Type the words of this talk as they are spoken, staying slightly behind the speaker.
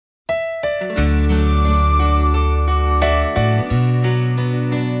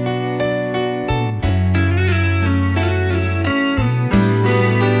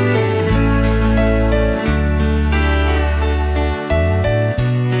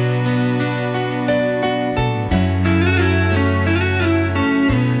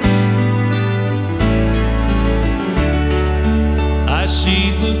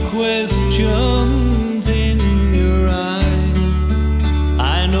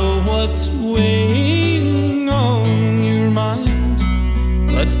what's weighing on your mind,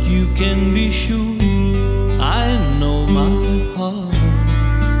 but you can be sure I know my part.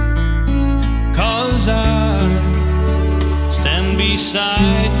 'Cause I stand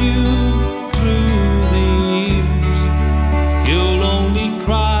beside you through the years. You'll only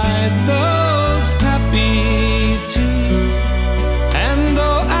cry those happy tears, and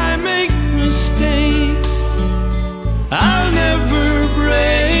though I make mistakes, I'll never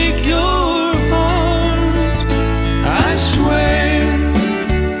break your heart. I swear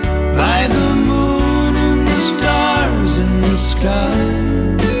by the moon and the stars in the sky,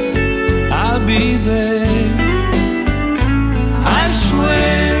 I'll be there. I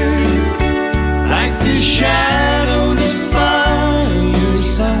swear, like the shadow that's by your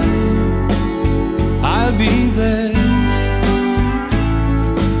side, I'll be there.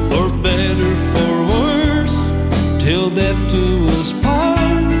 For better, for worse, till death do us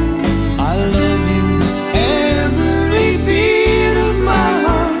part. I love you, every beat of my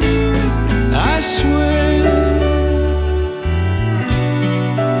heart, I swear.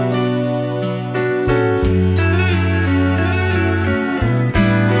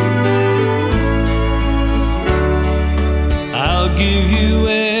 I'll give you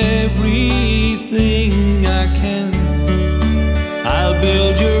everything I can. I'll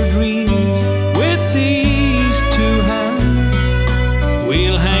build your dreams with these two hands.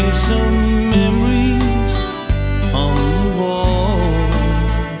 We'll hang some memories on the wall,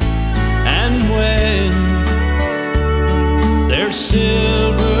 and when there's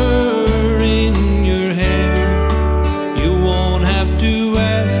silver in your hair, you won't have to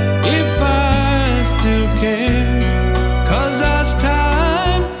ask if I still care. 'Cause as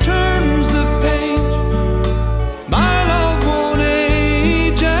time turns the page, my love won't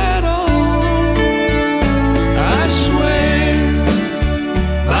age at all. I swear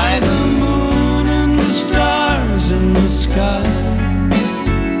by the moon and the stars in the sky,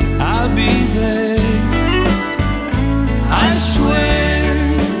 I'll be there. I swear,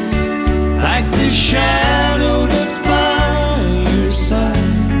 like the shadow that's by your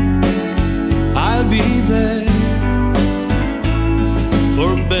side, I'll be there.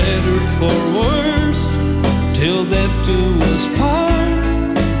 For better, for worse, till death do us part.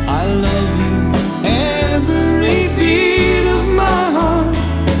 I love you, every beat of my heart,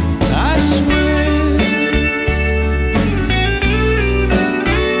 I swear.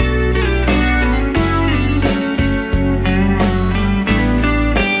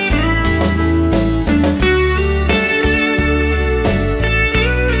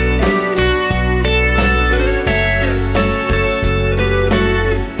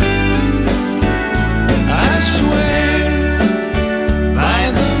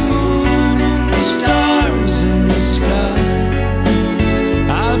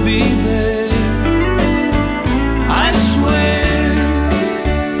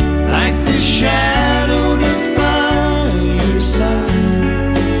 Shadow that's by your side,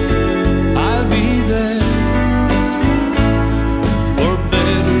 I'll be there. For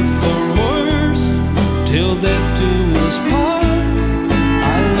better, for worse, till death do us part.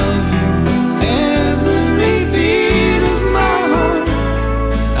 I love you, every beat of my heart,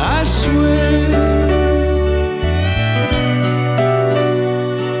 I swear.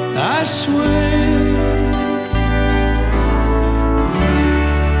 I swear.